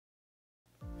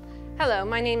Hello,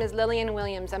 my name is Lillian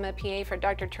Williams. I'm a PA for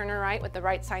Dr. Turner Wright with the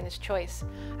Wright Sinus Choice.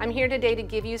 I'm here today to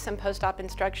give you some post-op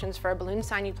instructions for a balloon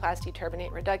sinuplasty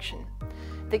turbinate reduction.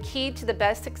 The key to the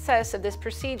best success of this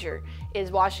procedure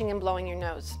is washing and blowing your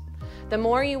nose. The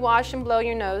more you wash and blow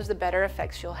your nose, the better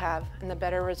effects you'll have and the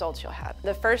better results you'll have.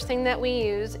 The first thing that we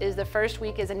use is the first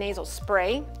week is a nasal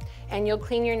spray, and you'll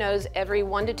clean your nose every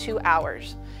 1 to 2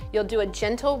 hours. You'll do a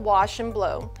gentle wash and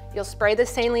blow. You'll spray the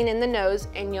saline in the nose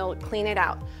and you'll clean it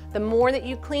out. The more that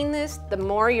you clean this, the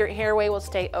more your airway will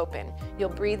stay open. You'll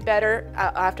breathe better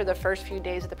after the first few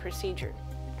days of the procedure.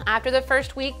 After the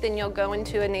first week, then you'll go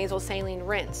into a nasal saline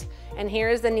rinse. And here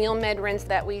is the NeilMed rinse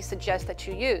that we suggest that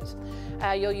you use.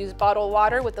 You'll use bottled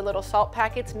water with the little salt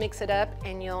packets, mix it up,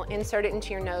 and you'll insert it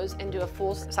into your nose and do a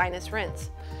full sinus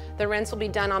rinse. The rinse will be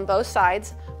done on both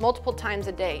sides multiple times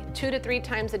a day, 2 to 3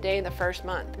 times a day the first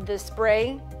month. The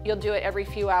spray, you'll do it every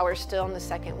few hours still in the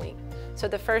second week. So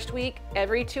the first week,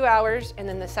 every 2 hours, and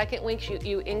then the second week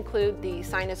you include the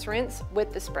sinus rinse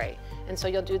with the spray. And so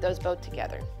you'll do those both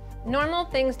together. Normal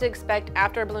things to expect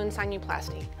after a balloon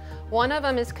sinuplasty. One of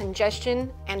them is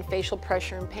congestion and facial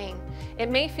pressure and pain. It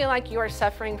may feel like you are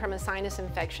suffering from a sinus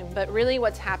infection, but really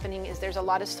what's happening is there's a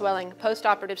lot of swelling,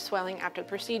 post-operative swelling after the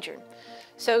procedure.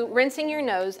 So rinsing your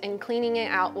nose and cleaning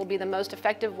it out will be the most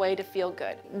effective way to feel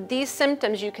good. These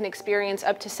symptoms you can experience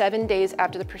up to 7 days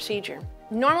after the procedure.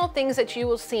 Normal things that you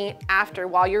will see after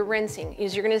while you're rinsing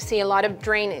is you're going to see a lot of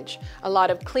drainage, a lot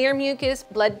of clear mucus,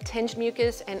 blood-tinged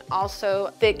mucus, and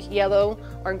also thick yellow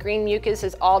or green mucus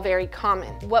is all very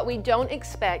common. What we don't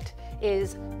expect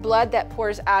is blood that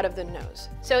pours out of the nose.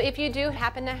 So if you do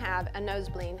happen to have a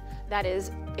nosebleed, that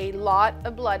is a lot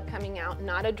of blood coming out,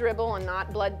 not a dribble and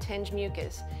not blood-tinged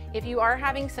mucus. If you are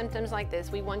having symptoms like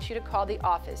this, we want you to call the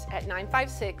office at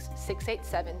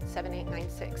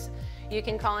 956-687-7896. You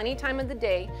can call any time of the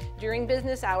day. During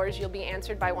business hours, you'll be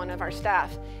answered by one of our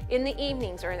staff. In the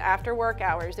evenings or after work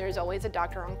hours, there's always a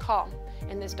doctor on call.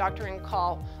 And this doctor on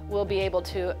call will be able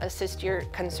to assist your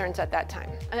concerns at that time.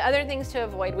 Other things to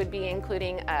avoid would be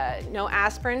including no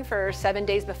aspirin for 7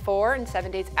 days before and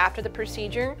 7 days after the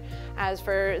procedure, as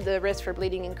for the risk for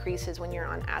bleeding increases when you're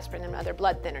on aspirin and other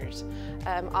blood thinners.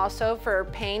 Also for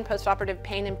pain, post-operative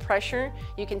pain and pressure,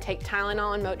 you can take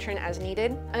Tylenol and Motrin as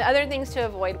needed. Other things to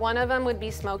avoid, one of them would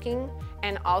be smoking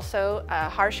and also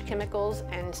harsh chemicals,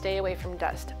 and stay away from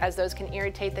dust, as those can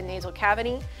irritate the nasal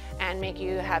cavity and make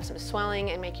you have some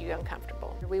swelling and make you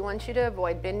uncomfortable. We want you to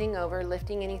avoid bending over,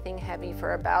 lifting anything heavy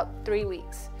for about 3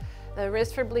 weeks. The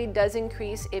risk for bleed does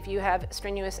increase if you have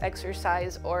strenuous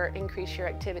exercise or increase your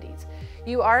activities.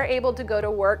 You are able to go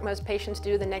to work, most patients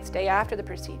do the next day after the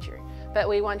procedure, but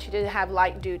we want you to have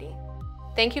light duty.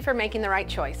 Thank you for making the right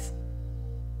choice.